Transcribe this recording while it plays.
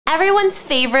Everyone's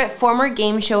favorite former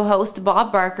game show host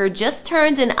Bob Barker just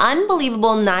turned an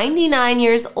unbelievable 99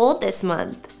 years old this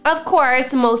month. Of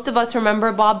course, most of us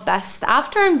remember Bob best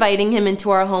after inviting him into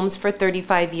our homes for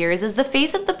 35 years as the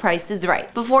face of The Price is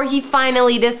Right, before he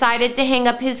finally decided to hang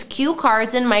up his cue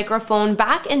cards and microphone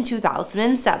back in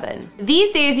 2007.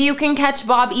 These days, you can catch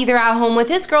Bob either at home with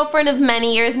his girlfriend of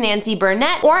many years, Nancy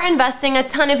Burnet, or investing a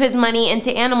ton of his money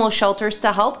into animal shelters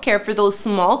to help care for those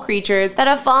small creatures that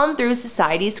have fallen through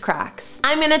society's cracks.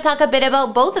 I'm gonna talk a bit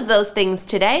about both of those things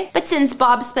today, but since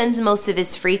Bob spends most of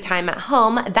his free time at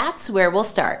home, that's where we'll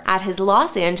start. At his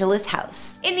Los Angeles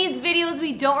house. In these videos,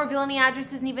 we don't reveal any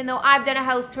addresses, and even though I've done a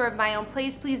house tour of my own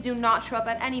place, please do not show up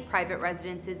at any private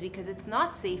residences because it's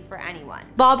not safe for anyone.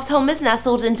 Bob's home is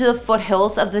nestled into the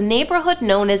foothills of the neighborhood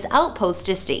known as Outpost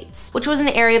Estates, which was an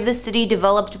area of the city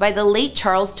developed by the late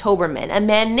Charles Toberman, a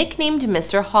man nicknamed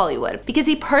Mr. Hollywood, because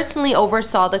he personally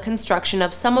oversaw the construction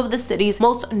of some of the city's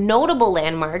most notable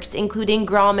landmarks, including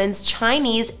Grauman's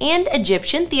Chinese and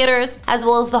Egyptian theaters, as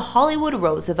well as the Hollywood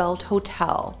Roosevelt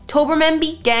Hotel. Toberman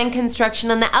began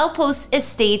construction on the Outpost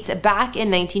Estates back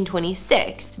in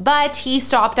 1926, but he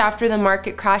stopped after the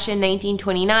market crash in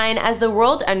 1929 as the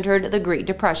world entered the Great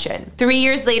Depression. 3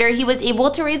 years later, he was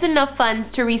able to raise enough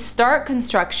funds to restart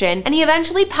construction, and he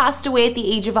eventually passed away at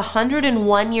the age of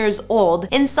 101 years old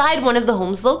inside one of the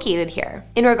homes located here.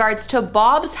 In regards to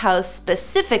Bob's house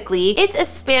specifically, it's a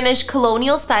Spanish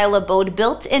colonial-style abode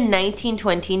built in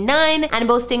 1929 and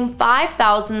boasting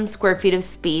 5,000 square feet of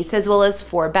space, as well as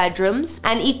 4 bedrooms,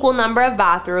 an equal number of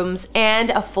bathrooms,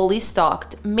 and a fully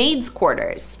stocked maid's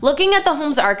quarters. Looking at the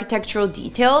home's architectural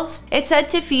details, it's said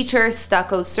to feature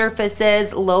stucco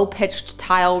surfaces, low-pitched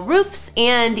tile roofs,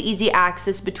 and easy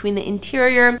access between the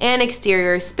interior and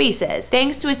exterior spaces,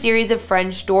 thanks to a series of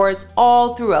French doors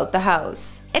all throughout the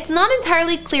house. It's not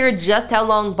entirely clear just how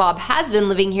long Bob has been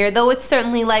living here, though it's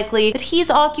certainly likely that he's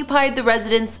occupied the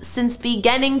residence since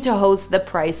beginning to host The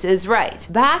Price is Right,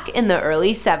 back in the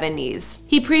early 70s.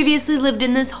 He previously lived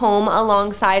in this home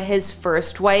alongside his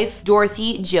first wife,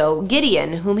 Dorothy Jo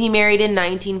Gideon, whom he married in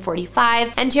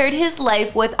 1945 and shared his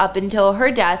life with up until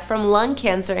her death from lung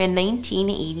cancer in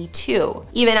 1982.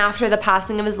 Even after the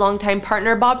passing of his longtime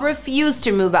partner, Bob refused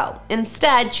to move out,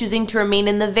 instead choosing to remain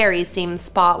in the very same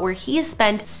spot where he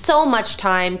spent so much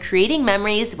time creating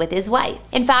memories with his wife.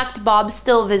 In fact, Bob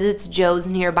still visits Joe's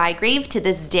nearby grave to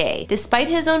this day, despite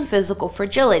his own physical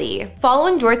fragility.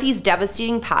 Following Dorothy's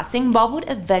devastating passing, Bob would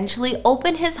eventually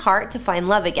open his heart to find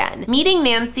love again, meeting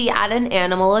Nancy at an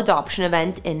animal adoption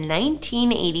event in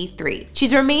 1983.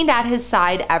 She's remained at his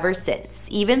side ever since,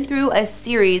 even through a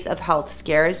series of health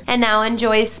scares, and now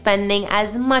enjoys spending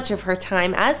as much of her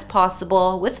time as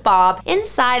possible with Bob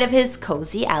inside of his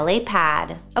cozy LA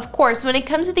pad. Of course, when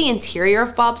it comes to the interior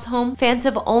of Bob's home, fans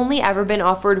have only ever been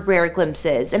offered rare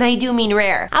glimpses, and I do mean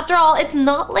rare. After all, it's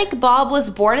not like Bob was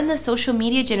born in the social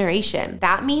media generation.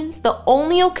 That means the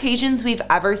only occasions we've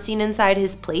ever seen inside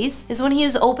his place is when he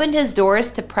has opened his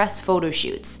doors to press photo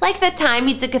shoots. Like the time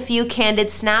he took a few candid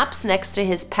snaps next to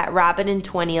his pet rabbit in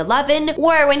 2011,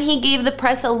 or when he gave the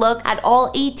press a look at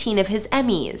all 18 of his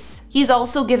Emmys. He's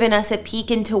also given us a peek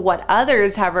into what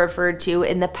others have referred to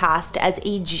in the past as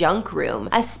a junk room,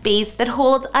 a space that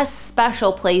holds a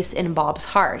special place in Bob's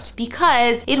heart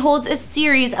because it holds a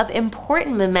series of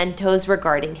important mementos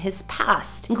regarding his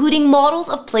past, including models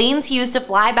of planes he used to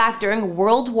fly back during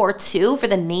World War II for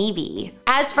the Navy.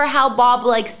 As for how Bob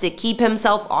likes to keep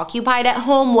himself occupied at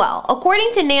home, well,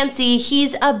 according to Nancy,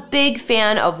 he's a big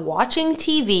fan of watching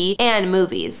TV and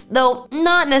movies, though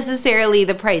not necessarily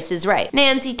The Price is Right.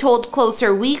 Nancy told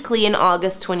Closer Weekly in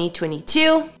August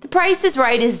 2022, "The Price is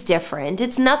Right is different.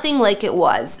 It's nothing like it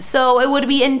was, so it would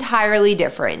be entirely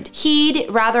different. He'd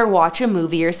rather watch a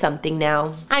movie or something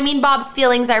now." I mean, Bob's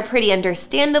feelings are pretty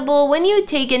understandable when you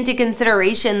take into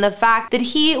consideration the fact that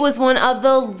he was one of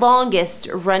the longest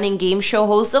running game show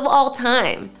hosts of all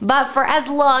time. But for as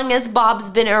long as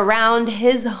Bob's been around,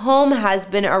 his home has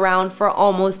been around for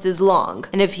almost as long.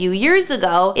 And a few years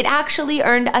ago, it actually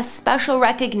earned a special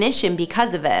recognition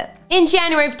because of it. In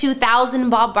January of 2000,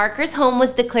 Bob Barker's home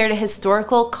was declared a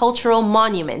historical cultural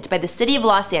monument by the city of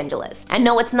Los Angeles. And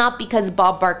no, it's not because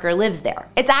Bob Barker lives there.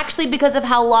 It's actually because of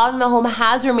how long the home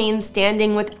has remained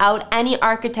standing without any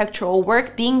architectural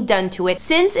work being done to it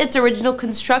since its original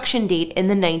construction date in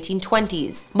the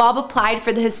 1920s. Bob applied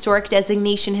for the historic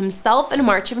designation himself in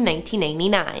March of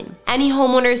 1999. Any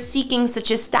homeowners seeking such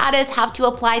a status have to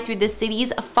apply through the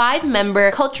city's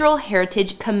 5-member Cultural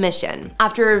Heritage Commission.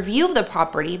 After a review of the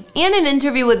property and an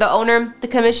interview with the owner, the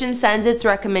commission sends its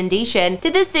recommendation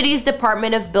to the city's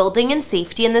Department of Building and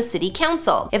Safety and the City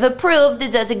Council. If approved, the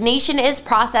designation is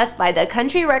processed by the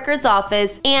Country Records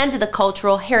Office, and the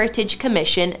Cultural Heritage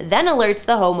Commission then alerts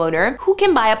the homeowner, who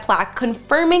can buy a plaque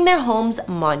confirming their home's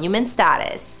monument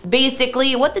status.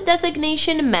 Basically, what the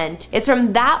designation meant is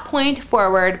from that point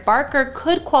forward, Barker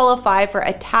could qualify for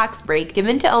a tax break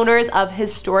given to owners of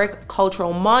historic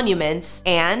cultural monuments,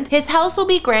 and his house will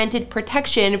be granted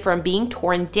protection from being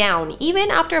torn down even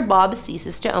after Bob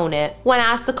ceases to own it. When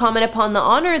asked to comment upon the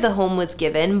honor the home was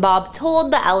given, Bob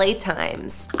told the LA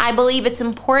Times, "I believe it's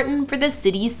important for the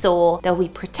city's soul that we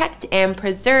protect and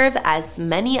preserve as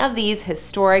many of these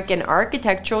historic and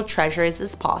architectural treasures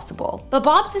as possible." But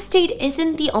Bob's estate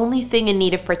isn't the only thing in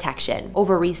need of protection.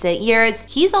 Over recent years,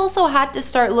 he's also had to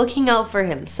start looking out for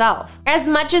himself. As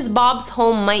much as Bob's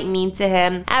home might mean to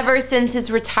him, ever since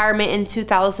his retirement in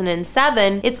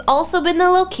 2007, it's also been the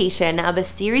location of a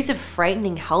series of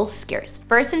frightening health scares.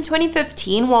 First in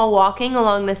 2015, while walking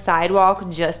along the sidewalk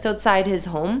just outside his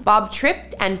home, Bob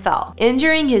tripped and fell,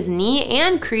 injuring his knee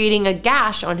and creating a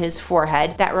gash on his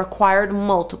forehead that required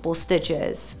multiple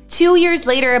stitches. 2 years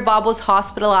later, Bob was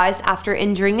hospitalized after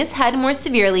injuring his head more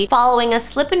severely following a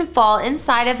slip and fall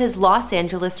inside of his Los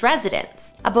Angeles residence.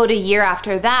 About a year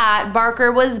after that,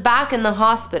 Barker was back in the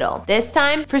hospital, this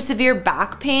time for severe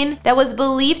back pain that was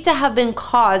believed to have been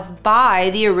caused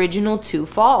by the original 2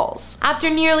 falls. After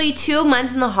nearly 2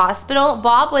 months in the hospital,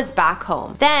 Bob was back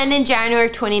home. Then in January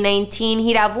of 2019,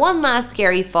 he'd have one last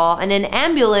scary fall and an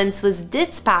ambulance was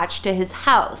dispatched to his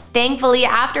house. Thankfully,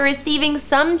 after receiving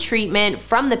some treatment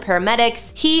from the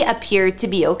paramedics, he appeared to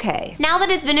be okay. Now that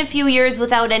it's been a few years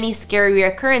without any scary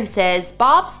reoccurrences,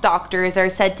 Bob's doctors are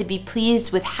said to be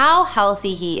pleased with how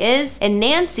healthy he is, and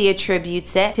Nancy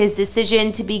attributes it to his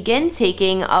decision to begin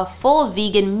taking a full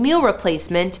vegan meal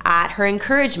replacement at her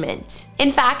encouragement.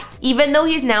 In fact, even though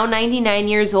he's now 99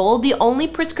 years old, the only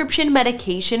prescription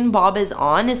medication Bob is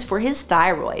on is for his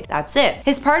thyroid. That's it.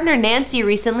 His partner Nancy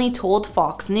recently told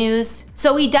Fox News,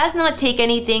 "So he does not take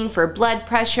anything for blood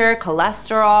pressure,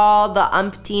 cholesterol, the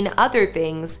umpteen other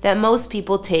things that most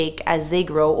people take as they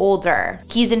grow older.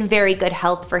 He's in very good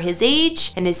health for his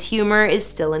age, and his humor is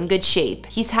still in good shape.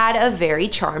 He's had a very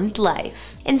charmed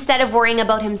life." Instead of worrying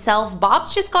about himself,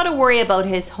 Bob's just got to worry about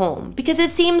his home, because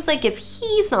it seems like if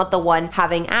he's not the one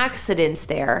having accidents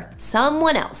there,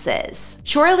 someone else is.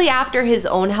 Shortly after his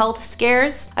own health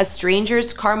scares, a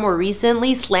stranger's car more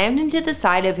recently slammed into the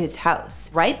side of his house,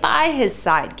 right by his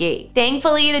side gate.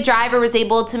 Thankfully, the driver was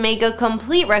able to make a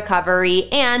complete recovery,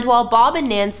 and while Bob and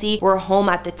Nancy were home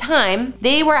at the time,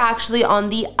 they were actually on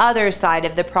the other side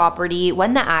of the property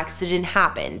when the accident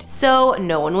happened, so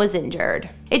no one was injured.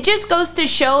 It just goes to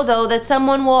show, though, that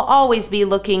someone will always be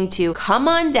looking to come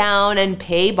on down and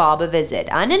pay Bob a visit,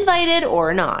 uninvited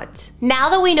or not. Now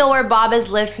that we know where Bob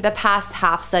has lived for the past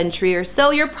half-century or so,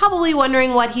 you're probably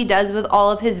wondering what he does with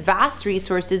all of his vast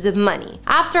resources of money.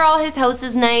 After all, his house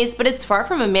is nice, but it's far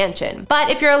from a mansion. But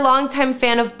if you're a longtime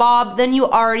fan of Bob, then you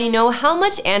already know how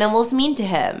much animals mean to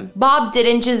him. Bob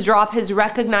didn't just drop his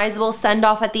recognizable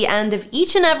send-off at the end of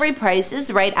each and every Price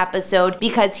is Right episode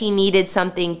because he needed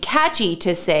something catchy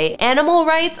to say. Animal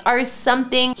rights are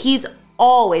something he's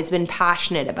always been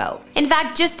passionate about. In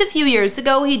fact, just a few years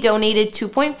ago, he donated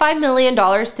 $2.5 million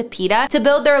to PETA to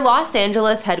build their Los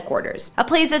Angeles headquarters, a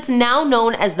place that's now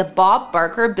known as the Bob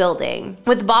Barker Building.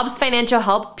 With Bob's financial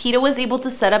help, PETA was able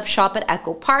to set up shop at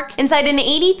Echo Park inside an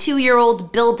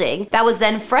 82-year-old building that was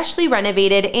then freshly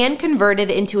renovated and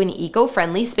converted into an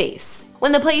eco-friendly space.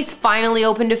 When the place finally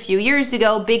opened a few years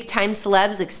ago, big-time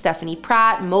celebs like Stephanie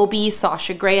Pratt, Moby,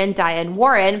 Sasha Grey, and Diane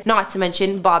Warren, not to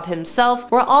mention Bob himself,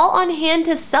 were all on hand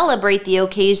to celebrate the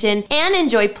occasion and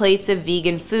enjoy plates of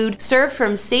vegan food served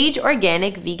from Sage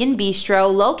Organic Vegan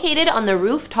Bistro located on the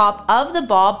rooftop of the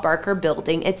Bob Barker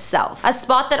Building itself, a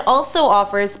spot that also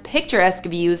offers picturesque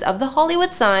views of the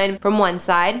Hollywood sign from one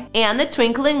side and the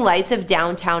twinkling lights of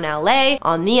downtown LA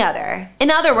on the other.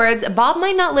 In other words, Bob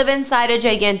might not live inside a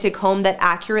gigantic home that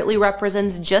accurately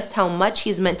represents just how much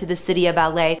he's meant to the city of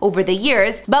LA over the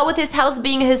years, but with his house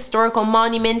being a historical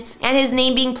monument and his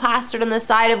name being plastered on the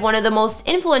side of one of the most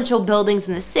influential buildings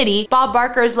in the city, Bob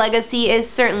Barker's legacy is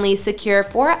certainly secure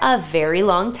for a very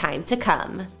long time to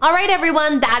come. Alright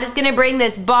everyone, that is gonna bring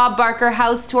this Bob Barker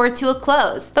house tour to a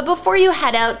close. But before you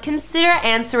head out, consider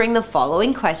answering the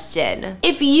following question.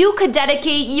 If you could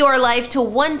dedicate your life to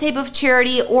one type of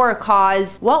charity or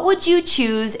cause, what would you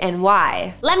choose and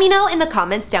why? Let me know in the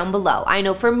comments down below. I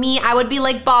know for me, I would be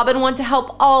like Bob and want to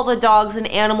help all the dogs and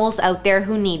animals out there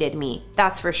who needed me.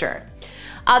 That's for sure.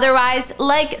 Otherwise,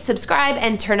 like, subscribe,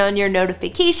 and turn on your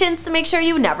notifications to make sure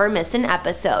you never miss an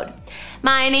episode.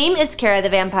 My name is Kara the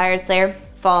Vampire Slayer.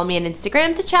 Follow me on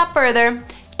Instagram to chat further,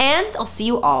 and I'll see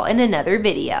you all in another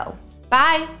video.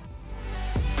 Bye!